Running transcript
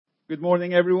Good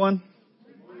morning, everyone.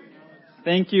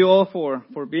 Thank you all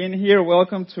for being here.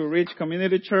 Welcome to Reach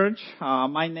Community Church.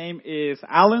 My name is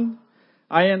Alan.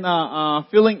 I am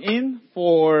filling in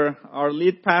for our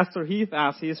lead pastor, Heath,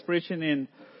 as he is preaching in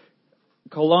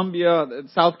Columbia,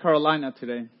 South Carolina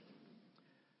today.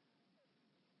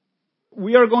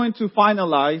 We are going to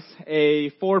finalize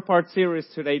a 4-part series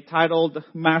today titled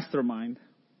Mastermind,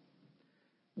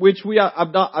 which we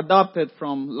adopted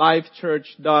from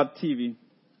livechurch.tv.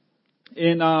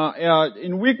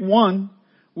 In week 1,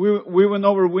 we went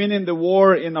over winning the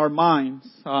war in our minds.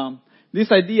 This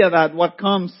idea that what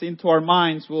comes into our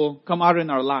minds will come out in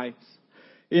our lives.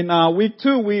 In week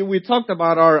 2, we talked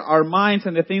about our minds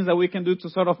and the things that we can do to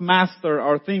sort of master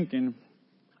our thinking.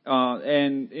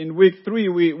 And in week 3,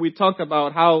 we talked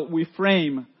about how we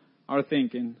frame our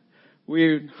thinking.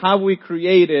 How we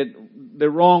created the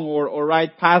wrong or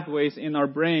right pathways in our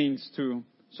brains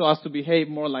so as to behave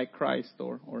more like Christ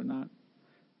or not.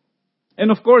 And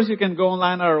of course, you can go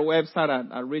online at our website at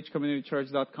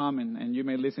reachcommunitychurch.com and you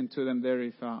may listen to them there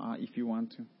if you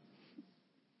want to.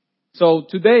 So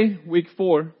today, week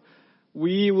 4,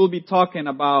 we will be talking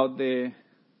about the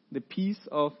peace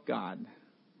of God.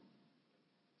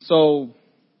 So,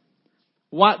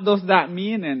 what does that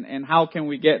mean and how can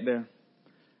we get there?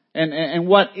 And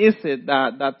what is it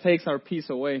that takes our peace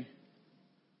away?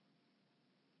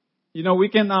 You know, we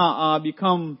can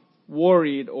become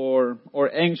worried or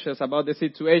anxious about the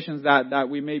situations that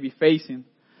we may be facing.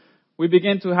 We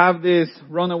begin to have these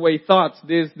runaway thoughts,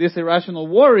 these irrational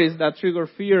worries that trigger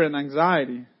fear and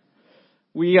anxiety.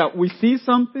 We see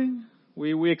something,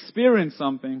 we experience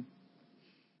something,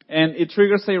 and it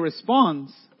triggers a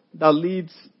response that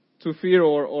leads to fear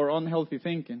or unhealthy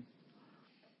thinking.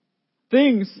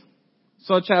 Things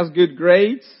such as good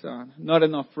grades, not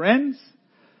enough friends,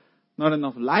 not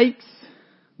enough likes,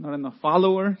 not enough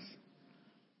followers,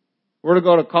 where to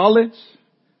go to college,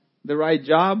 the right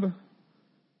job,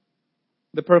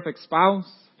 the perfect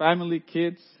spouse, family,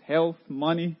 kids, health,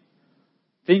 money,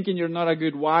 thinking you're not a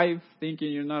good wife,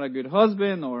 thinking you're not a good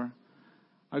husband or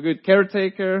a good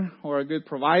caretaker or a good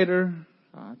provider,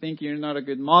 thinking you're not a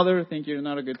good mother, thinking you're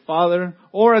not a good father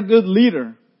or a good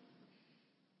leader.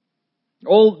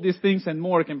 All these things and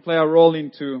more can play a role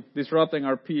into disrupting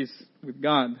our peace with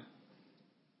God.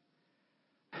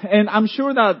 And I'm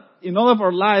sure that in all of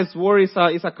our lives, worry is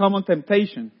a common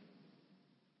temptation.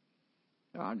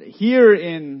 Here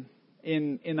in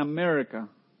America,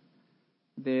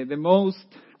 the most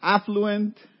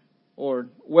affluent or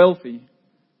wealthy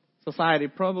society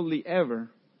probably ever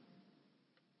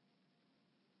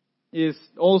is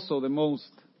also the most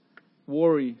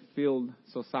worry-filled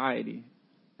society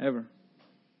ever.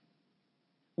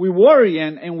 We worry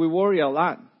and we worry a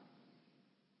lot.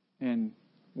 And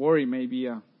worry may be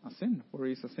a sin.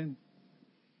 Worry is a sin.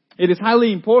 It is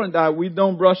highly important that we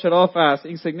don't brush it off as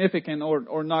insignificant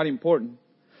or not important.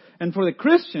 And for the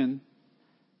Christian,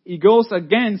 it goes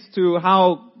against to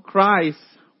how Christ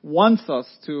wants us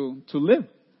to live.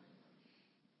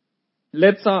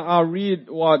 Let's read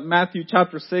what Matthew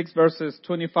chapter 6 verses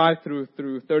 25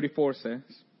 through 34 says.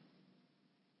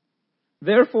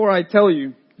 Therefore I tell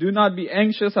you, do not be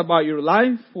anxious about your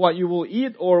life, what you will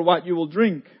eat or what you will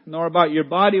drink, nor about your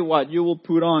body, what you will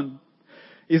put on.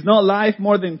 Is not life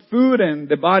more than food and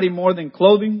the body more than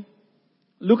clothing?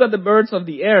 Look at the birds of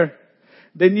the air.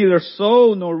 They neither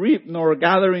sow nor reap nor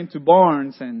gather into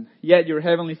barns, and yet your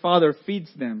heavenly Father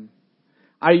feeds them.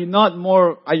 Are you not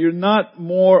more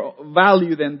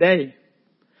value than they?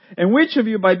 And which of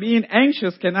you by being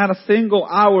anxious can add a single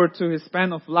hour to his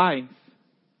span of life?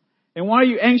 And why are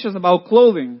you anxious about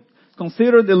clothing?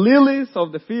 Consider the lilies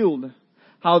of the field,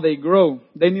 how they grow.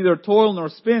 They neither toil nor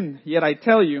spin. Yet I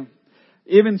tell you,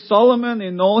 even Solomon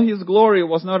in all his glory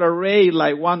was not arrayed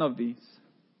like one of these.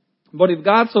 But if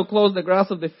God so clothes the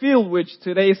grass of the field, which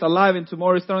today is alive and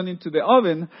tomorrow is thrown into the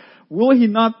oven, will he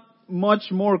not much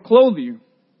more clothe you?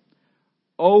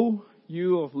 O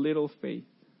you of little faith.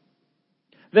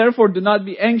 Therefore do not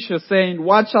be anxious, saying,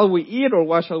 what shall we eat, or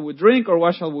what shall we drink, or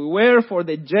what shall we wear? For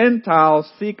the Gentiles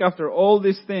seek after all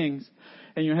these things,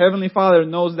 and your heavenly Father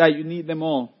knows that you need them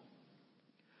all.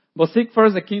 But seek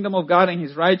first the kingdom of God and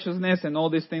his righteousness, and all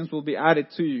these things will be added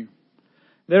to you.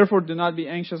 Therefore do not be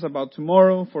anxious about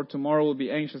tomorrow, for tomorrow will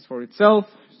be anxious for itself.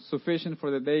 Sufficient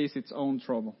for the day is its own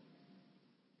trouble.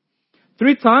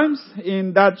 3 times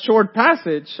in that short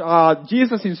passage,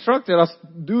 Jesus instructed us,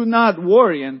 do not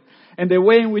worry. And the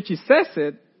way in which he says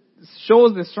it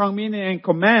shows the strong meaning and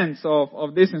commands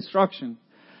of this instruction.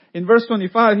 In verse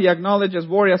 25, he acknowledges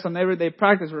worry as an everyday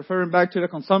practice, referring back to the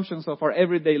consumptions of our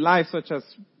everyday life, such as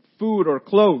food or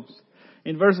clothes.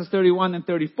 in verses 31 and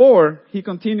 34, he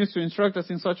continues to instruct us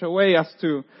in such a way as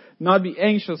to not be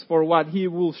anxious for what he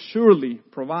will surely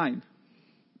provide.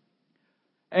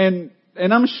 And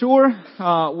I'm sure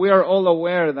we are all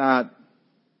aware that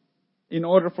in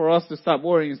order for us to stop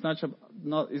worrying,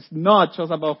 it's not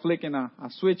just about flicking a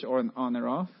switch or an on or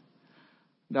off.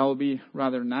 That would be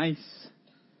rather nice.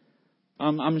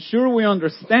 I'm sure we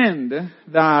understand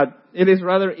that it is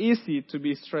rather easy to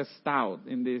be stressed out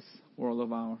in this world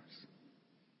of ours.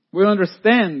 We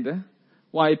understand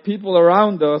why people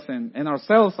around us and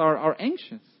ourselves are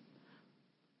anxious.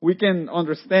 We can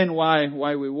understand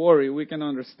why we worry. We can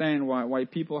understand why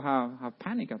people have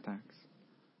panic attacks.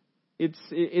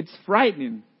 It's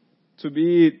frightening to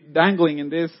be dangling in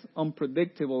this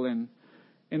unpredictable and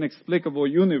inexplicable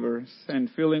universe and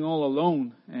feeling all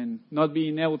alone and not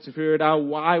being able to figure it out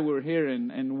why we're here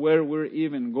and where we're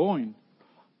even going.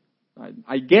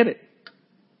 I get it.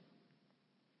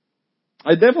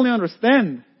 I definitely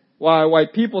understand why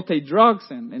people take drugs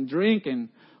and drink and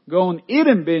go on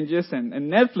eating binges and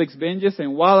Netflix binges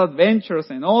and wild adventures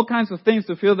and all kinds of things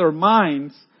to fill their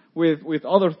minds with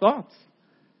other thoughts.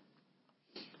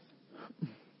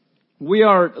 We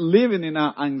are living in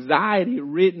an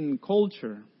anxiety-ridden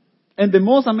culture. And the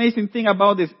most amazing thing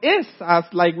about this is, as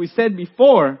like we said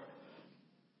before,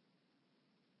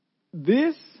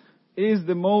 this is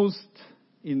the most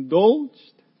indulged,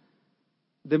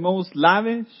 the most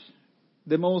lavish,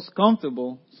 the most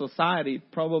comfortable society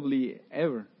probably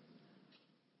ever.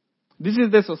 This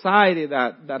is the society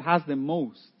that has the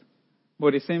most,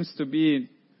 but it seems to be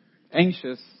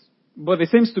anxious, but it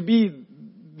seems to be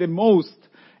the most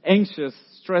anxious,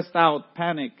 stressed out,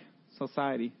 panic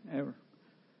society ever.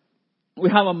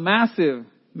 We have a massive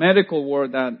medical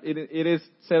world that it is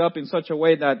set up in such a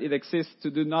way that it exists to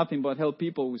do nothing but help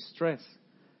people with stress.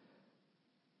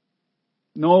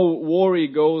 No worry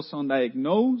goes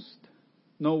undiagnosed,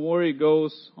 no worry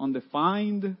goes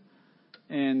undefined,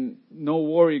 and no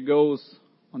worry goes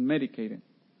unmedicated.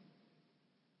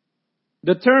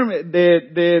 The term,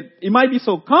 it might be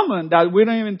so common that we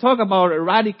don't even talk about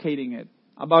eradicating it,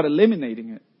 about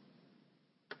eliminating it.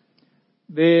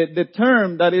 The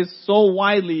term that is so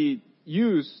widely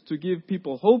used to give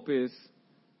people hope is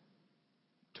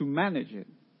to manage it.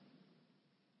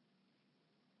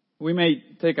 We may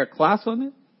take a class on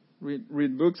it,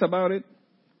 read books about it,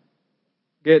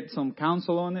 get some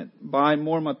counsel on it, buy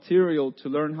more material to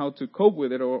learn how to cope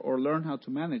with it or learn how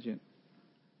to manage it.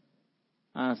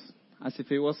 As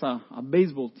if it was a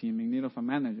baseball team in need of a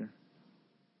manager.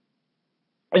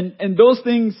 And those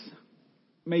things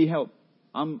may help.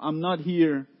 I'm not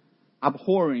here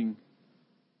abhorring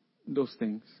those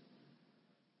things.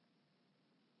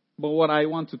 But what I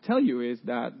want to tell you is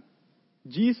that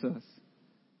Jesus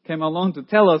came along to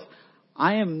tell us,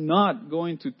 I am not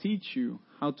going to teach you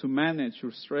how to manage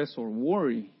your stress or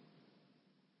worry.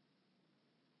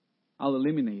 I'll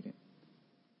eliminate it.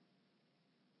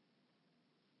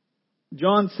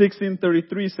 John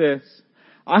 16:33 says,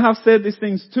 I have said these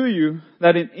things to you,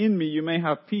 that in me you may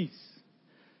have peace.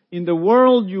 In the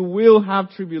world you will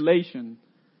have tribulation,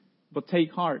 but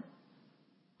take heart.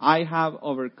 I have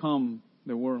overcome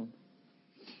the world.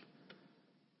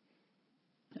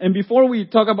 And before we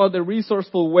talk about the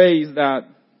resourceful ways that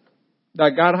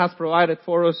God has provided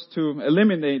for us to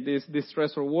eliminate this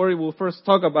stress or worry, we'll first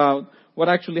talk about what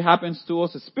actually happens to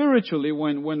us spiritually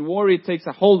when worry takes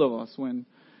a hold of us, when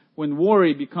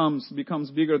worry becomes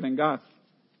bigger than God.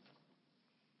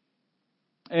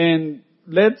 And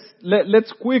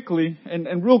let's quickly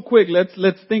and real quick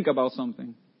let's think about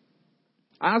something.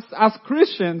 As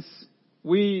Christians,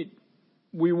 we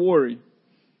worry.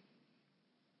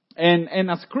 And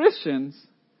as Christians,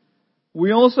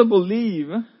 we also believe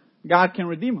God can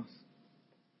redeem us.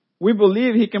 We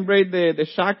believe He can break the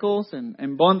shackles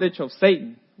and bondage of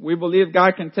Satan. We believe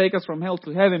God can take us from hell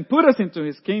to heaven, put us into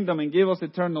His kingdom and give us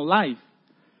eternal life.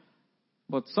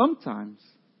 But sometimes,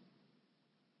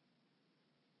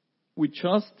 we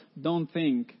just don't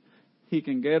think He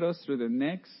can get us through the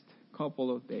next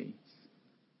couple of days.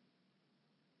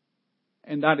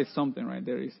 And that is something right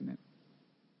there, isn't it?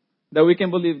 That we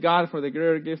can believe God for the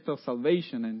greater gift of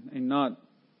salvation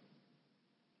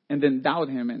and then doubt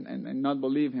Him and not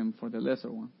believe Him for the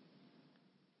lesser one.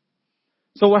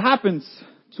 So what happens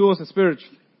to us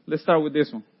spiritually? Let's start with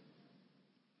this one.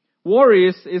 Worry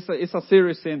is a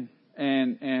serious sin,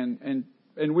 and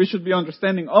we should be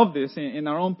understanding of this in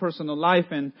our own personal life,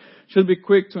 and should be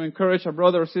quick to encourage a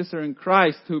brother or sister in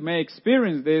Christ who may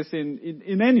experience this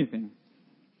in anything.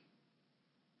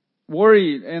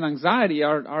 Worry and anxiety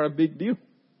are a big deal.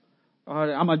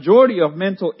 A majority of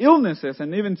mental illnesses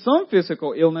and even some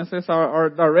physical illnesses are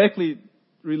directly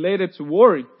related to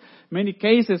worry. Many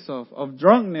cases of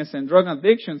drunkenness and drug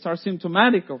addictions are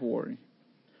symptomatic of worry.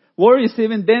 Worry is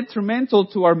even detrimental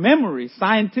to our memory,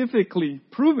 scientifically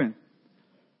proven.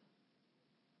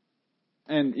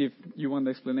 And if you want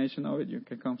the explanation of it, you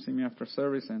can come see me after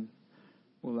service and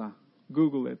we'll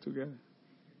Google it together.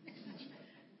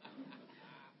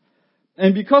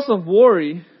 And because of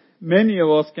worry, many of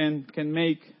us can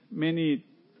make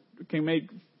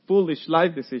foolish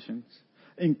life decisions,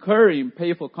 incurring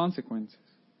painful consequences.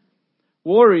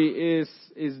 Worry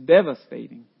is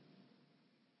devastating.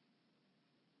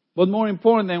 But more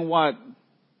important than what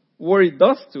worry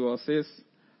does to us is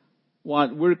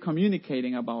what we're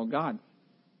communicating about God.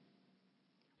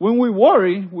 When we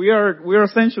worry, we are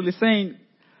essentially saying,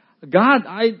 God,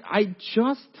 I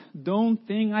just don't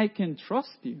think I can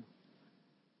trust you.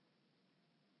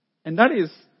 And that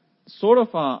is sort of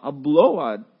a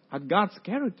blow at God's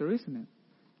character, isn't it?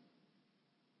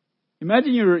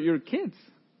 Imagine your kids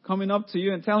coming up to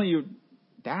you and telling you,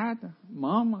 Dad,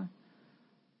 Mom,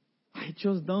 I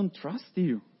just don't trust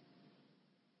you.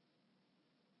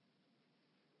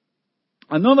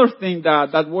 Another thing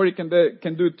that worry can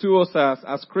do to us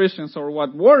as Christians, or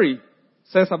what worry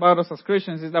says about us as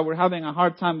Christians, is that we're having a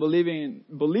hard time believing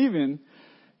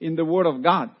in the Word of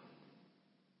God.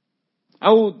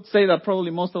 I would say that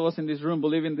probably most of us in this room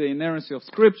believe in the inerrancy of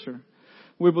Scripture.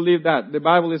 We believe that the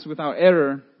Bible is without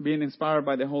error, being inspired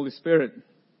by the Holy Spirit.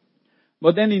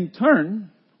 But then in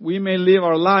turn, we may live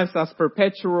our lives as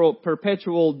perpetual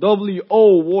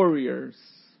WO warriors.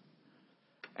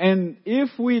 And if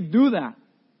we do that,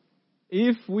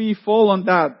 if we fall on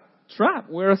that trap,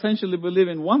 we're essentially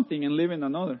believing one thing and living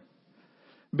another.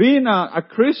 Being a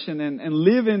Christian and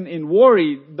living in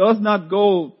worry does not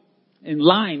go in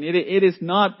line. It is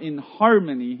not in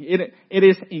harmony. It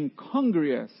is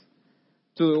incongruous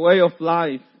to the way of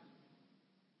life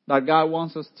that God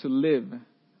wants us to live,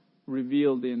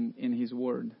 revealed in His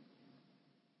Word.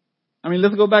 I mean,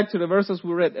 let's go back to the verses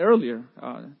we read earlier.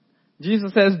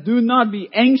 Jesus says, do not be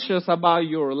anxious about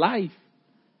your life.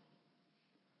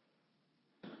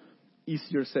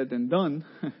 Easier said than done.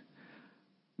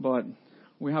 But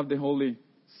we have the Holy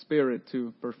Spirit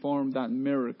to perform that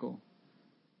miracle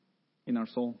in our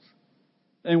souls.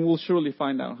 And we'll surely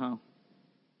find out how.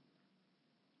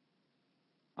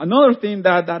 Another thing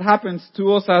that happens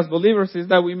to us as believers is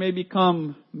that we may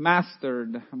become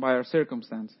mastered by our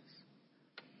circumstances.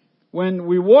 When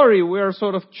we worry, we are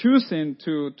sort of choosing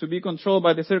to be controlled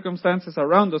by the circumstances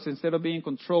around us instead of being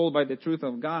controlled by the truth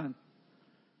of God.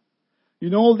 You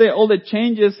know, all the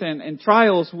changes and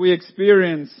trials we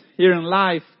experience here in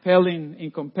life paling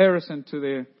in comparison to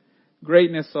the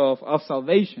greatness of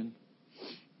salvation.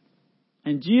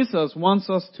 And Jesus wants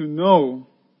us to know,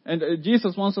 and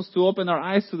Jesus wants us to open our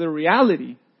eyes to the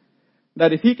reality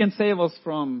that if He can save us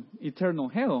from eternal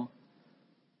hell,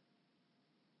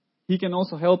 He can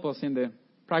also help us in the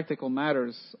practical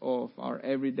matters of our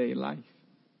everyday life.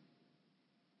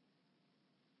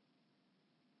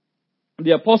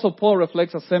 The Apostle Paul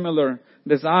reflects a similar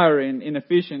desire in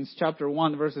Ephesians chapter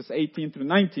 1, verses 18 through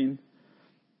 19.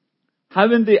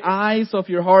 Having the eyes of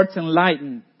your hearts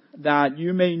enlightened, that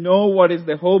you may know what is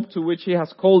the hope to which He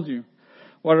has called you,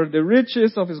 what are the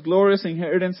riches of His glorious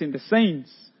inheritance in the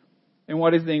saints, and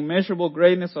what is the immeasurable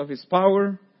greatness of His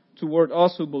power toward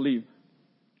us who believe,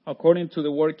 according to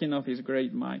the working of His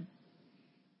great might.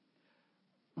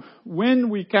 When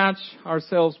we catch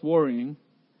ourselves worrying,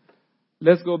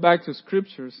 let's go back to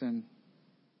Scriptures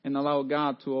and allow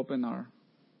God to open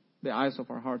the eyes of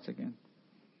our hearts again.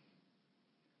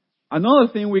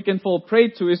 Another thing we can fall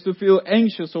prey to is to feel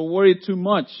anxious or worried too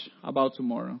much about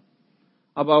tomorrow,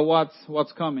 about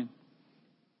what's coming.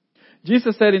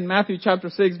 Jesus said in Matthew chapter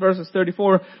 6 verses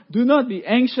 34, do not be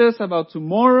anxious about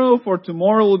tomorrow, for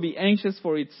tomorrow will be anxious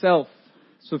for itself.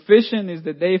 Sufficient is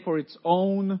the day for its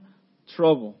own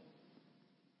trouble.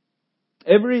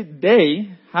 Every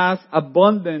day has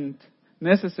abundant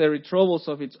necessary troubles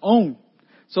of its own,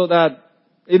 so that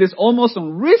it is almost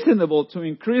unreasonable to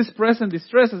increase present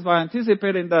distresses by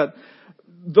anticipating that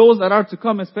those that are to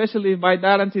come, especially by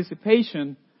that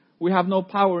anticipation, we have no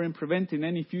power in preventing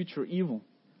any future evil.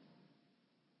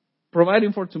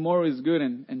 Providing for tomorrow is good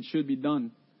and should be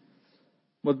done.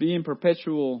 But being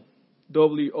perpetual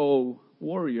WO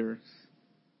warriors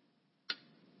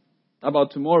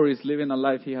about tomorrow is living a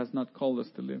life He has not called us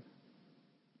to live.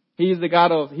 He is the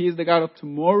God of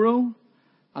tomorrow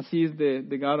as He is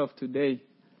the God of today.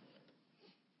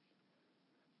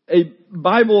 A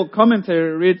Bible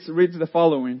commentary reads the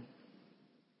following.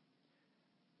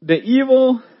 The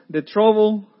evil, the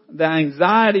trouble, the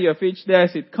anxiety of each day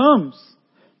as it comes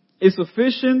is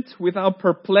sufficient without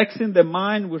perplexing the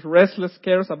mind with restless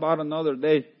cares about another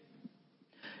day.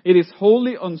 It is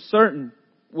wholly uncertain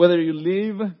whether you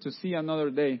live to see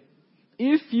another day.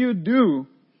 If you do,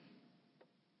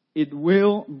 it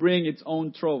will bring its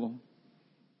own trouble.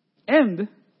 And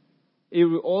it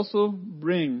will also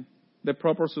bring the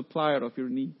proper supply of your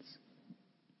needs.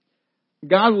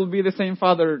 God will be the same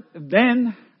Father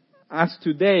then as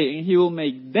today, and He will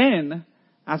make then,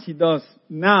 as He does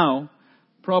now,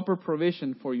 proper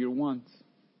provision for your wants.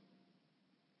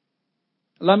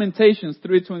 Lamentations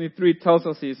 3:23 tells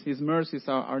us His mercies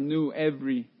are new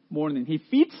every morning. He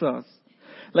feeds us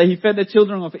like He fed the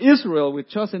children of Israel with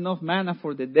just enough manna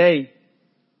for the day.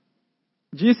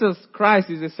 Jesus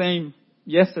Christ is the same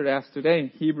yesterday as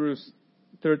today. Hebrews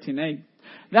 13:8.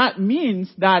 That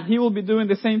means that He will be doing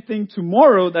the same thing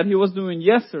tomorrow that He was doing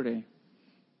yesterday.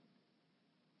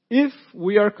 If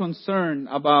we are concerned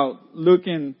about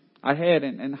looking ahead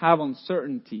and have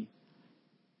uncertainty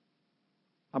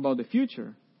about the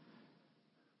future,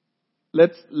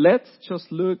 let's just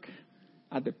look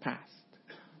at the past.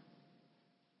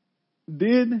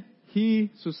 Did He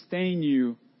sustain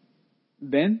you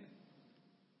then?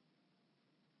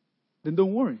 Then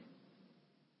don't worry.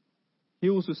 He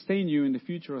will sustain you in the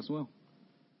future as well.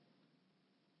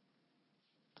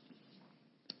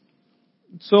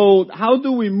 So how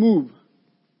do we move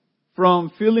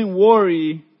from feeling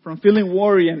worry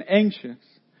and anxious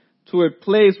to a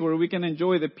place where we can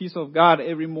enjoy the peace of God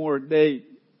every more day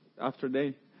after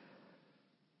day?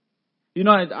 You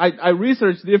know, I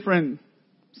researched different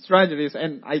strategies,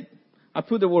 and I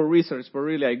put the word research, but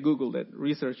really I Googled it.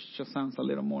 Research just sounds a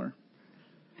little more.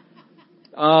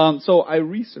 So I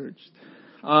researched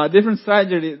different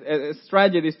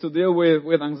strategies to deal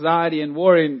with anxiety and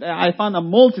worry. I found a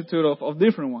multitude of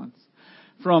different ones.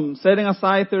 From setting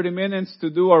aside 30 minutes to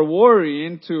do our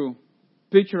worrying to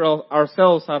picture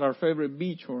ourselves at our favorite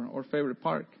beach or favorite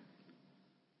park.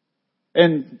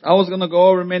 And I was going to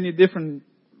go over many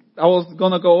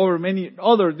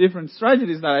other different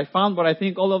strategies that I found, but I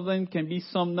think all of them can be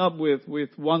summed up with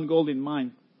one goal in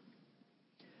mind.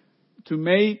 To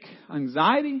make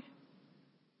anxiety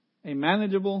a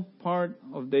manageable part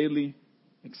of daily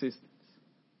existence.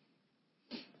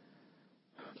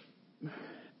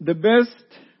 The best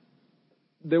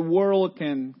the world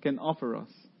can offer us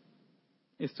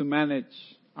is to manage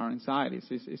our anxieties,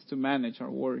 is to manage our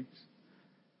worries.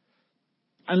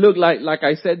 And look, like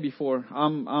I said before,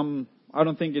 I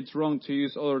don't think it's wrong to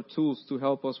use other tools to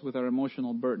help us with our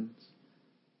emotional burdens.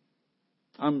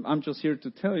 I'm just here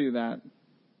to tell you that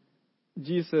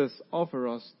Jesus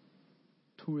offers us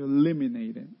to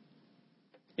eliminate it.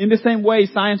 In the same way,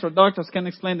 science or doctors can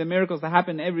explain the miracles that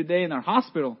happen every day in our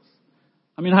hospitals.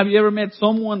 I mean, have you ever met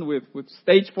someone with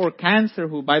stage 4 cancer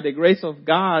who, by the grace of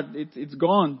God, it's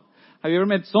gone? Have you ever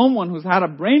met someone who's had a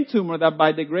brain tumor that,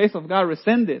 by the grace of God,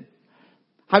 rescinded?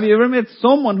 Have you ever met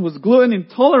someone who's gluten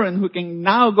intolerant who can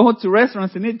now go to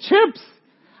restaurants and eat chips?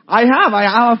 I have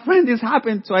a friend this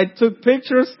happened to. I took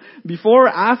pictures before,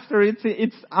 after.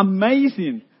 It's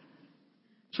amazing.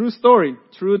 True story.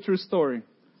 True story.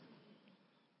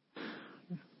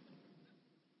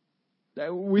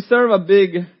 We serve a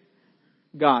big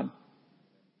God.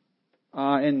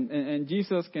 And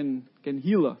Jesus can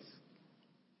heal us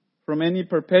from any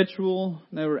perpetual,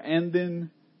 never-ending,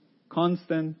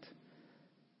 constant,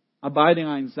 abiding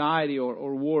anxiety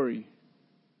or worry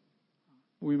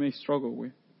we may struggle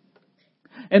with.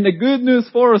 And the good news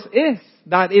for us is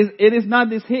that it is not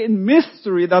this hidden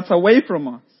mystery that's away from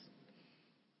us.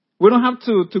 We don't have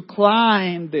to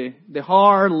climb the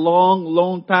hard, long,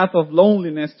 lone path of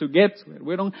loneliness to get to it.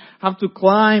 We don't have to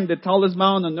climb the tallest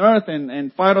mountain on earth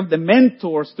and fight off the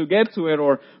mentors to get to it,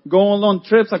 or go on long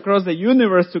trips across the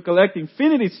universe to collect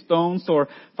infinity stones, or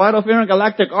fight off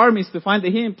intergalactic armies to find the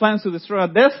hidden plans to destroy a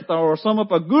Death Star, or sum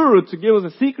up a guru to give us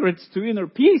the secrets to inner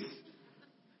peace.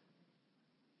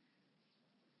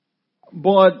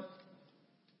 But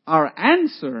our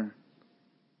answer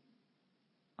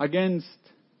against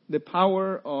the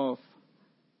power of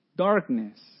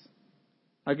darkness,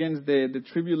 against the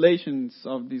tribulations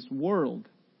of this world,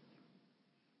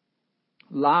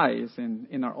 lies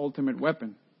in our ultimate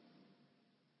weapon.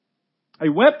 A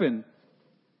weapon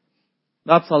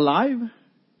that's alive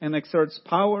and exerts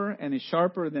power and is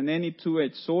sharper than any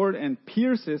two-edged sword and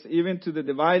pierces even to the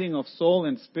dividing of soul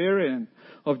and spirit and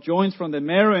of joints from the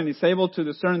marrow, and is able to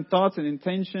discern thoughts and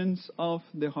intentions of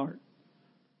the heart.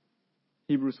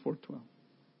 Hebrews 4:12.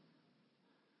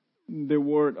 The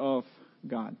Word of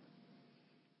God.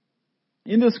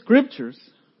 In the Scriptures,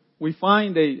 we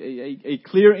find a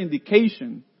clear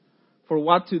indication for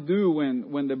what to do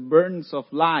when the burdens of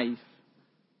life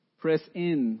press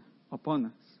in upon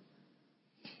us.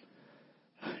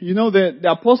 You know,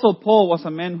 the Apostle Paul was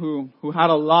a man who had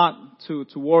a lot to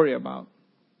worry about.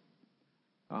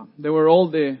 There were all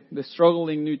the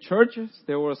struggling new churches.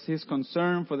 There was his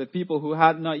concern for the people who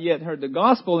had not yet heard the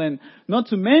gospel, and not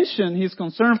to mention his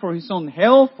concern for his own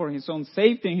health, for his own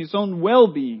safety, and his own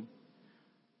well-being.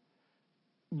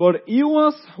 But it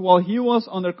was while he was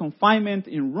under confinement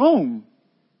in Rome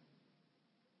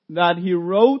that he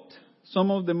wrote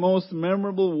some of the most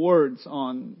memorable words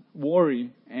on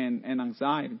worry and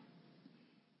anxiety.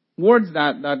 Words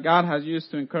that God has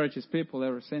used to encourage His people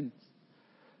ever since.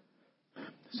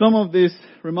 Some of these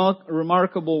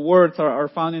remarkable words are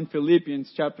found in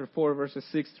Philippians chapter 4, verses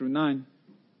 6 through 9.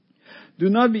 Do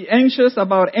not be anxious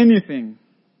about anything,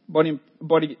 but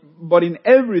in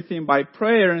everything by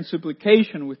prayer and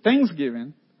supplication with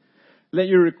thanksgiving, let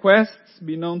your requests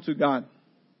be known to God.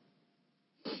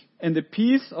 And the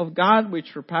peace of God,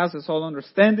 which surpasses all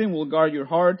understanding, will guard your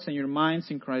hearts and your minds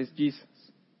in Christ Jesus.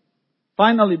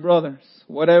 Finally, brothers,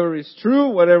 whatever is true,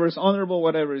 whatever is honorable,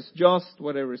 whatever is just,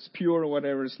 whatever is pure,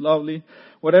 whatever is lovely,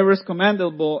 whatever is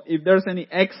commendable, if there's any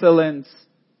excellence,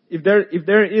 if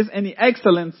there is any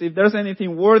excellence, if there's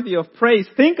anything worthy of praise,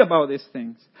 think about these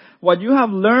things. What you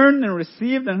have learned and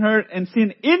received and heard and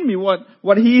seen in me,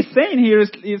 what he is saying here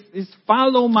is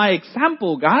follow my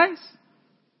example, guys.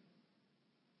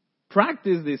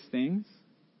 Practice these things,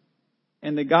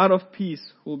 and the God of peace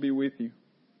will be with you.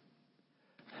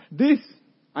 These,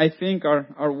 I think,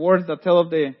 are words that tell of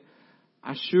the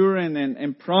assurance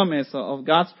and promise of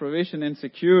God's provision and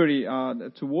security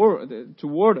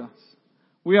toward us.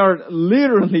 We are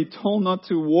literally told not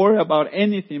to worry about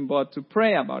anything, but to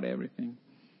pray about everything.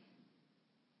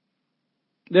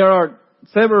 There are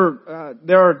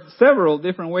several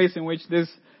different ways in which this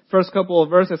first couple of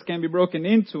verses can be broken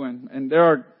into, and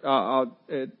there are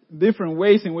different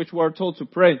ways in which we are told to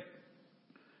pray.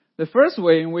 The first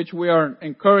way in which we are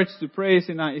encouraged to pray is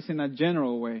in a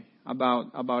general way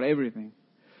about everything.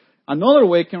 Another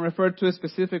way can refer to a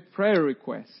specific prayer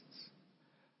requests.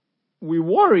 We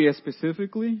worry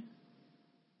specifically,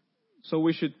 so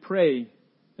we should pray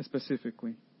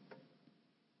specifically.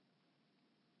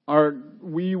 Are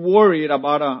we worried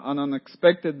about an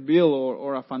unexpected bill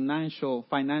or a financial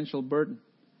burden?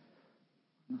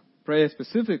 Pray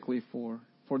specifically for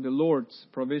the Lord's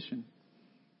provision.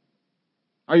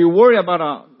 Are you worried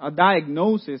about a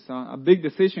diagnosis, a big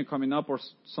decision coming up, or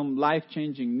some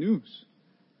life-changing news?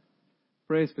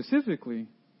 Pray specifically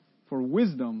for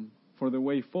wisdom for the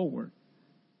way forward.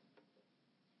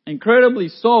 Incredibly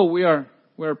so, we are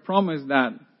promised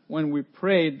that when we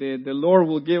pray, the Lord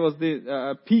will give us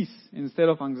peace instead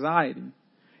of anxiety.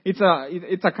 It's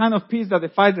a kind of peace that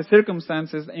defies the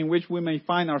circumstances in which we may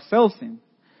find ourselves in.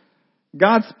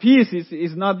 God's peace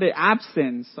is not the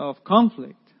absence of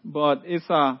conflict, but it's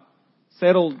a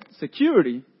settled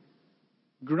security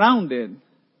grounded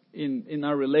in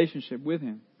our relationship with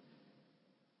Him.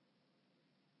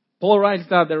 Paul writes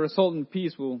that the resultant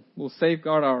peace will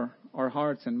safeguard our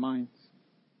hearts and minds.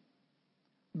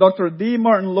 Dr. D.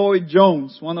 Martin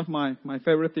Lloyd-Jones, one of my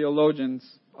favorite theologians,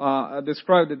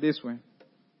 described it this way.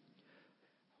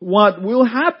 What will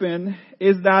happen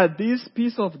is that this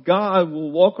peace of God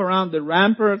will walk around the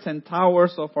ramparts and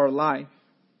towers of our life.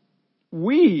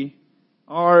 We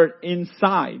are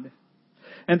inside.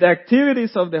 And the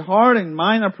activities of the heart and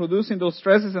mind are producing those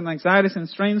stresses and anxieties and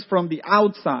strains from the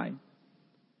outside.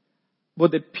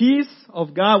 But the peace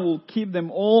of God will keep them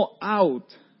all out.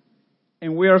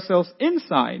 And we ourselves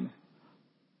inside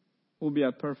will be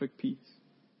at perfect peace.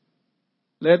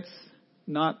 Let's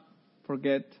not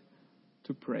forget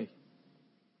to pray.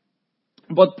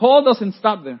 But Paul doesn't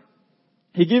stop there.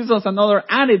 He gives us another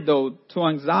antidote to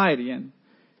anxiety.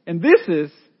 And this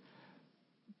is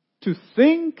to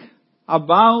think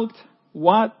about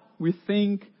what we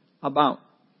think about.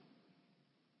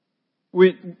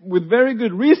 With very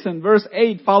good reason, verse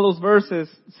 8 follows verses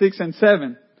 6 and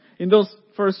 7. In those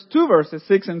first two verses,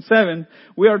 6 and 7,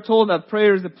 we are told that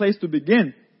prayer is the place to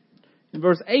begin. In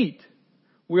verse 8,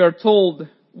 we are told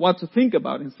what to think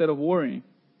about instead of worrying.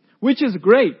 Which is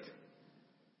great.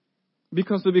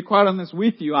 Because to be quite honest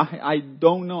with you, I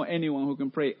don't know anyone who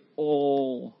can pray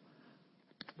all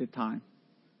the time.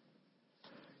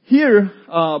 Here,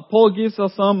 Paul gives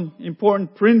us some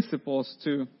important principles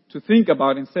to think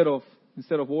about instead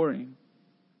of worrying.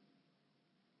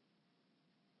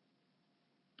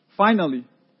 Finally,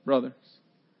 brothers,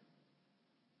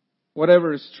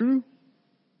 whatever is true,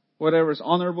 whatever is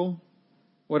honorable,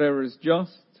 whatever is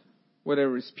just,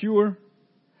 whatever is pure,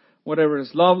 whatever is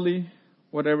lovely,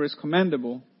 whatever is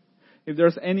commendable, if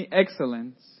there's any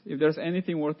excellence, if there's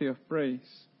anything worthy of praise,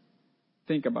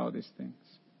 think about these things.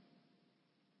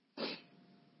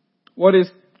 What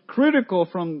is critical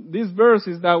from this verse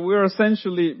is that we're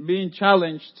essentially being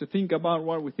challenged to think about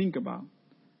what we think about.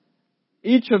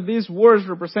 Each of these words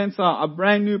represents a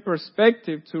brand new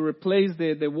perspective to replace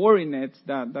the worry nets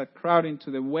that crowd into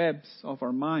the webs of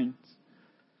our minds.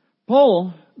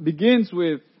 Paul begins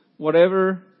with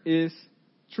whatever is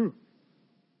true.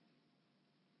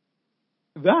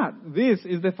 This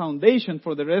is the foundation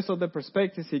for the rest of the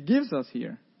perspectives he gives us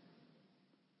here.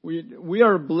 We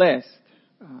are blessed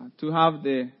to have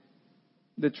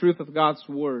the truth of God's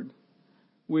Word,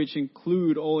 which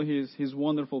include all His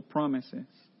wonderful promises.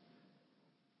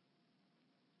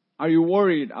 Are you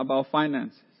worried about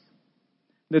finances?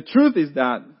 The truth is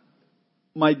that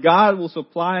my God will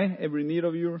supply every need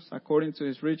of yours according to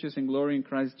His riches and glory in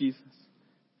Christ Jesus.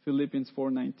 Philippians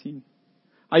 4:19.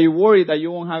 Are you worried that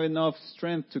you won't have enough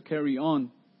strength to carry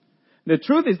on? The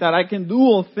truth is that I can do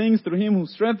all things through Him who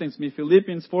strengthens me.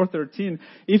 Philippians 4:13.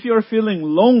 If you're feeling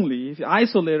lonely, if you're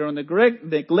isolated or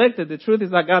neglected, the truth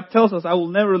is that God tells us, I will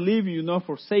never leave you nor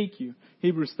forsake you.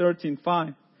 Hebrews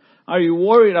 13:5. Are you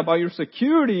worried about your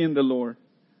security in the Lord?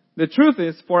 The truth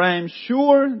is, for I am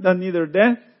sure that neither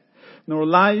death, nor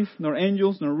life, nor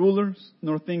angels, nor rulers,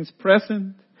 nor things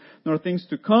present, nor things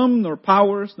to come, nor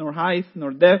powers, nor height,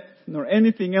 nor depth, nor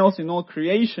anything else in all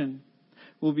creation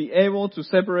will be able to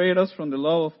separate us from the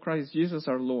love of Christ Jesus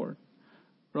our Lord.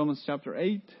 Romans chapter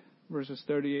 8, verses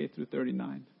 38 through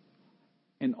 39.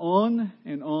 And on,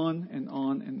 and on, and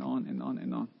on, and on, and on,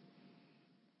 and on.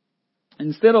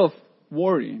 Instead of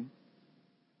worrying,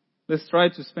 let's try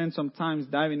to spend some time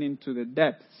diving into the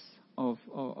depths of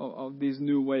this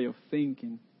new way of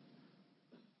thinking.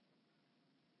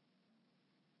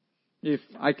 If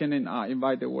I can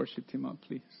invite the worship team up,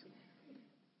 please.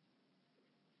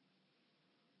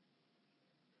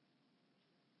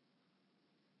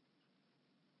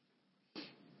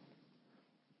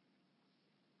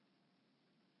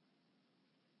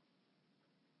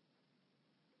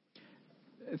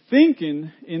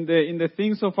 Thinking in the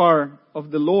things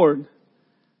of the Lord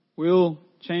will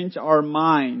change our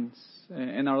minds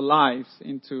and our lives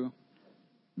into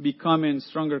becoming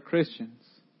stronger Christians.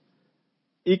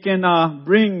 It can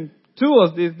bring to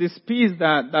us this peace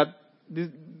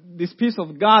this peace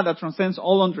of God that transcends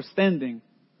all understanding.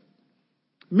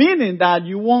 Meaning that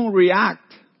you won't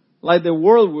react like the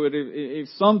world would if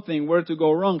something were to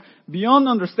go wrong. Beyond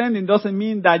understanding doesn't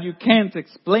mean that you can't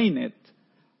explain it.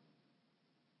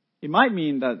 It might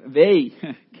mean that they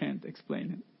can't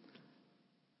explain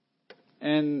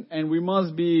it. And we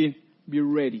must be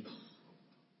ready.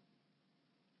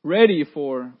 Ready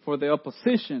for the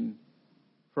opposition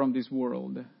from this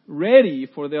world. Ready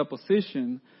for the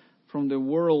opposition from the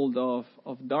world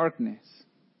of darkness.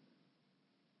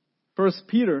 1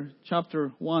 Peter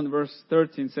chapter 1 verse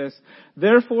 13 says,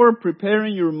 therefore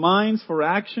preparing your minds for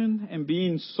action and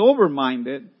being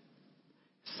sober-minded,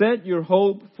 set your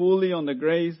hope fully on the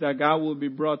grace that God will be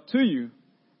brought to you,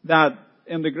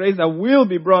 and the grace that will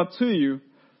be brought to you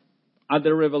at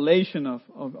the revelation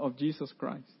of Jesus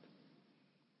Christ.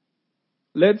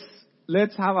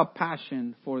 Let's have a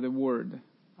passion for the Word,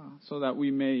 so that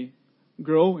we may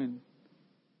grow and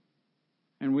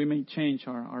we may change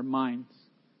our minds.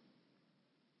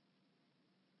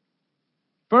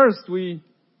 First, we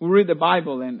read the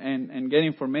Bible and get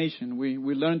information. We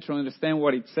learn to understand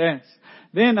what it says.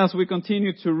 Then as we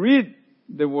continue to read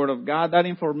the Word of God, that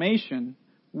information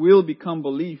will become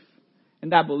belief.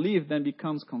 And that belief then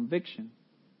becomes conviction.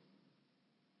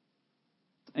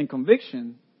 And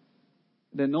conviction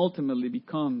then ultimately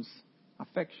becomes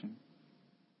affection.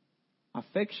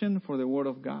 Affection for the Word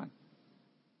of God.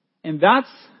 And that's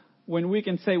when we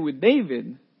can say with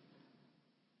David,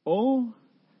 oh,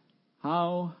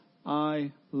 how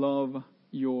I love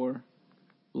your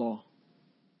law.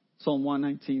 Psalm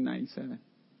 119:97.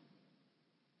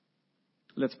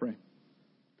 Let's pray.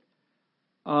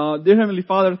 Dear Heavenly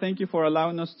Father, thank you for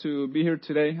allowing us to be here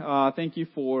today. Thank you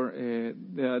for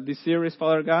this series,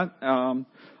 Father God.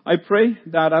 I pray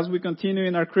that as we continue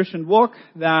in our Christian walk,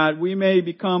 that we may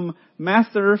become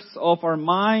masters of our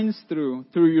minds through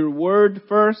your Word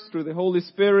first, through the Holy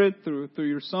Spirit, through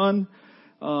your Son,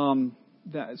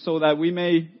 so that we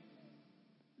may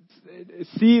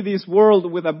see this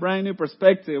world with a brand new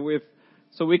perspective,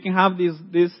 so we can have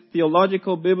these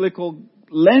theological, biblical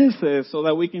lenses, so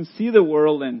that we can see the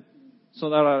world and so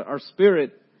that our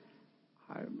spirit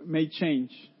may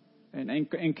change and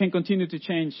can continue to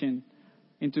change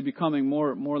into becoming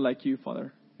more like you,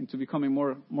 Father, into becoming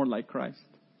more like Christ.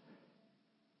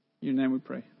 In your name we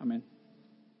pray. Amen.